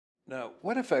Now,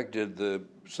 what effect did the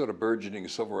sort of burgeoning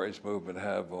civil rights movement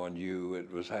have on you?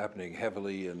 It was happening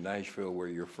heavily in Nashville, where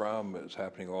you're from. It was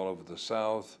happening all over the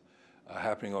South,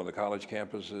 happening on the college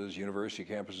campuses, university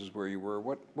campuses where you were.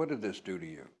 What did this do to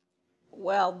you?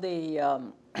 Well,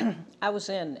 I was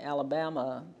in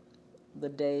Alabama the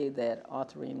day that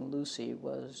Autherine Lucy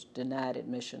was denied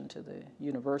admission to the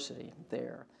university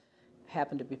there.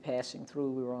 Happened to be passing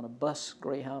through. We were on a bus,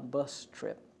 Greyhound bus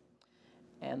trip,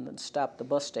 and then stopped the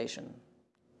bus station.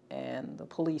 And the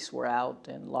police were out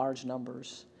in large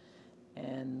numbers,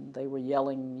 and they were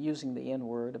yelling, using the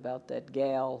N-word about that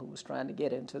gal who was trying to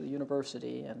get into the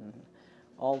university and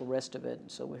all the rest of it.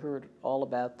 So we heard all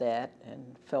about that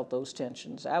and felt those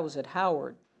tensions. I was at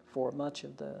Howard for much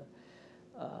of the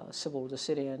civil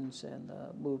sit-ins and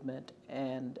the movement,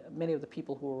 and many of the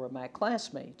people who were my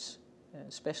classmates,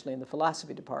 especially in the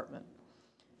philosophy department,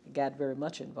 got very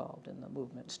much involved in the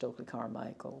movement, Stokely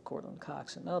Carmichael, Cortland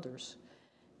Cox, and others.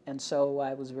 And so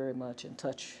I was very much in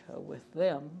touch with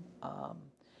them.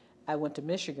 I went to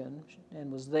Michigan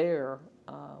and was there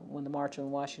when the March on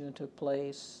Washington took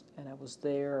place, and I was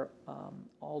there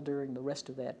all during the rest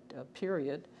of that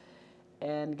period,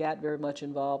 and got very much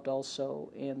involved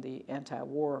also in the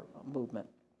anti-war movement.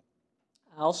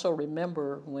 I also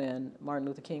remember when Martin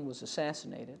Luther King was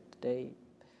assassinated, the day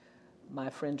my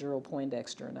friend Gerald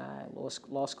Poindexter and I,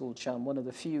 law school chum, one of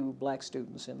the few black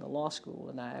students in the law school,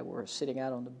 and I were sitting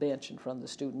out on the bench in front of the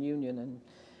student union, and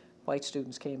white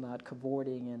students came out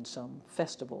cavorting in some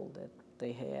festival that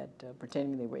they had,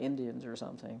 pretending they were Indians or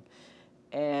something.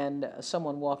 And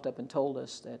someone walked up and told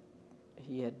us that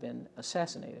he had been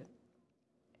assassinated.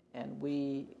 And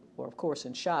we were, of course,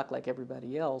 in shock like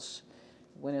everybody else,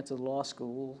 went into the law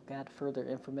school, got further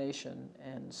information,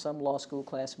 and some law school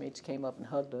classmates came up and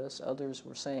hugged us. Others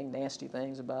were saying nasty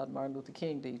things about Martin Luther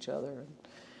King to each other.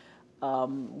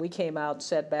 We came out,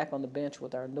 sat back on the bench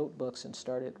with our notebooks, and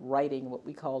started writing what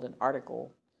we called an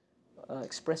article,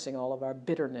 expressing all of our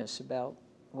bitterness about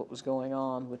what was going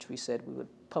on, which we said we would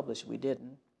publish. We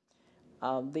didn't.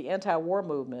 The anti-war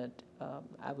movement,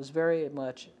 I was very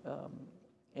much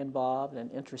involved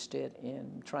and interested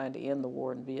in trying to end the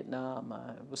war in Vietnam.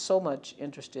 I was so much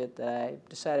interested that I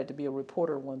decided to be a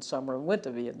reporter one summer and went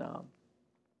to Vietnam,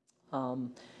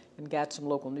 and got some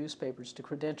local newspapers to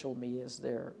credential me as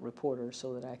their reporter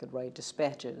so that I could write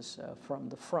dispatches from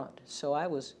the front. So I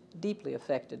was deeply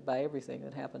affected by everything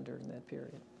that happened during that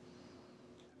period.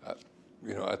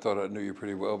 You know, I thought I knew you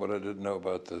pretty well, but I didn't know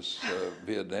about this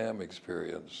Vietnam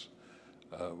experience.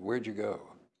 Where'd you go?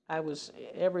 I was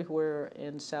everywhere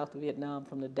in South Vietnam,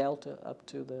 from the Delta up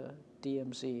to the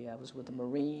DMZ. I was with the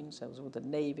Marines, I was with the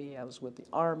Navy, I was with the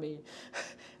Army,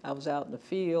 I was out in the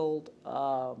field.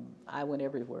 I went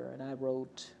everywhere, and I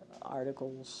wrote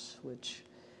articles which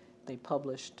they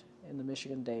published in the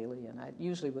Michigan Daily, and I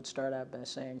usually would start out by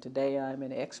saying, today I'm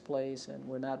in X place and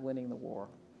we're not winning the war.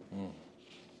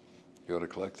 You ought to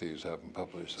collect these, have them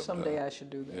published Someday I should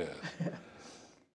do that. Yeah.